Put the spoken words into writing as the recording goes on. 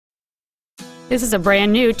This is a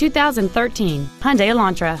brand new 2013 Hyundai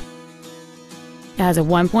Elantra. It has a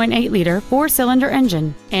 1.8-liter four-cylinder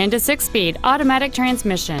engine and a 6-speed automatic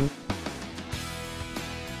transmission.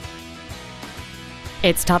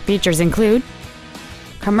 Its top features include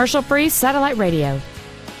commercial-free satellite radio,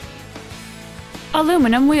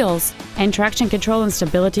 aluminum wheels, and traction control and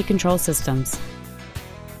stability control systems.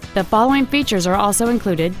 The following features are also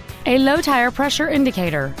included: a low tire pressure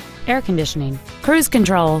indicator, air conditioning, cruise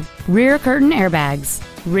control, rear curtain airbags,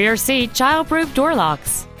 rear seat child-proof door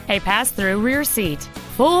locks, a pass-through rear seat,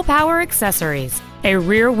 full power accessories, a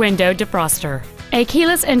rear window defroster, a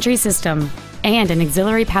keyless entry system, and an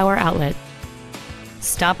auxiliary power outlet.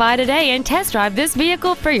 Stop by today and test drive this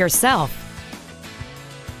vehicle for yourself.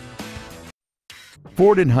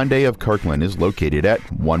 Ford and Hyundai of Kirkland is located at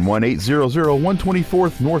 11800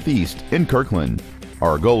 124th Northeast in Kirkland.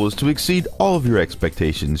 Our goal is to exceed all of your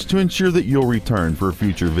expectations to ensure that you'll return for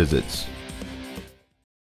future visits.